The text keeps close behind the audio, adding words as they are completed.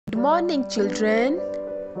Good morning, children.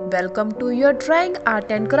 Welcome to your drawing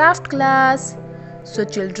art and craft class. So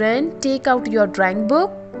children, take out your drawing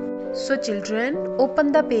book. So children,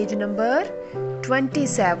 open the page number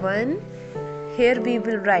 27. Here we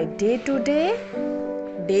will write day to day,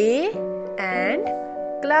 day and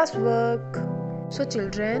classwork. So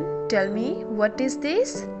children, tell me, what is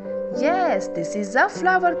this? Yes, this is a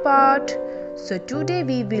flower pot. So today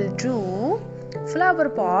we will do flower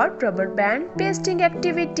pot rubber band pasting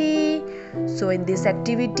activity. So in this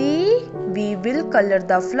activity we will color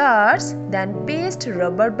the flowers, then paste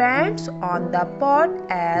rubber bands on the pot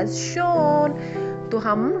as shown. तो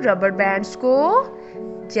हम rubber bands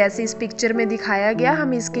को जैसे इस picture में दिखाया गया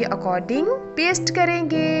हम इसके अकॉर्डिंग पेस्ट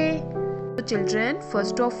करेंगे. So children,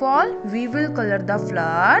 first of all we will color the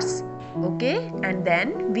flowers, okay, and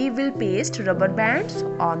then we will paste rubber bands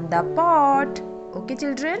on the pot. Okay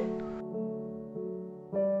children.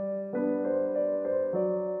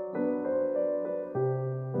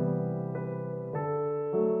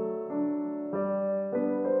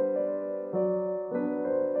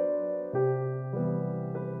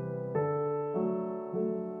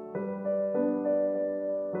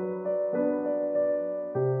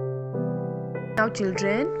 Now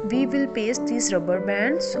children, we will paste these rubber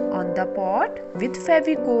bands on the pot with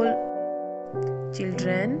Fevicol.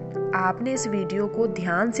 Children, आपने इस video को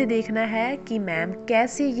ध्यान से देखना है कि ma'am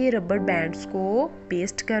कैसे ये रबर बैंड्स को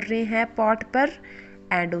पेस्ट कर रहे हैं पॉट पर,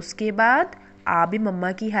 एंड उसके बाद आप भी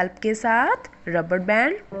मम्मा की हेल्प के साथ रबर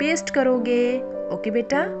बैंड पेस्ट करोगे. ओके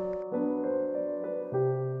बेटा.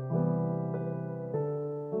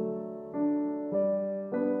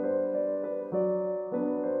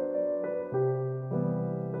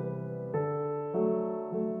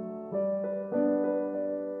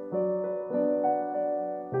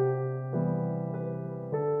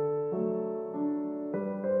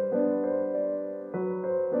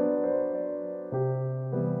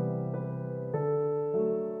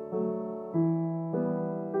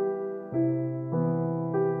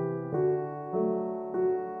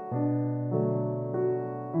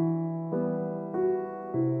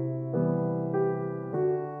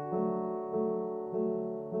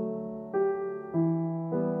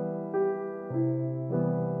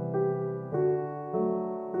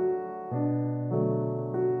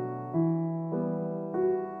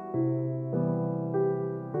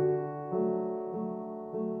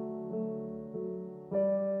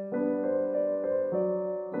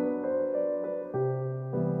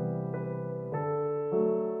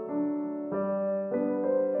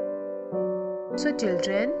 So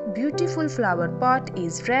children, beautiful flower pot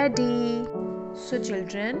is ready. So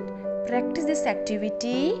children, practice this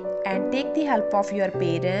activity and take the help of your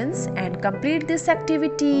parents and complete this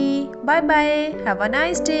activity. Bye bye. Have a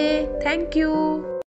nice day. Thank you.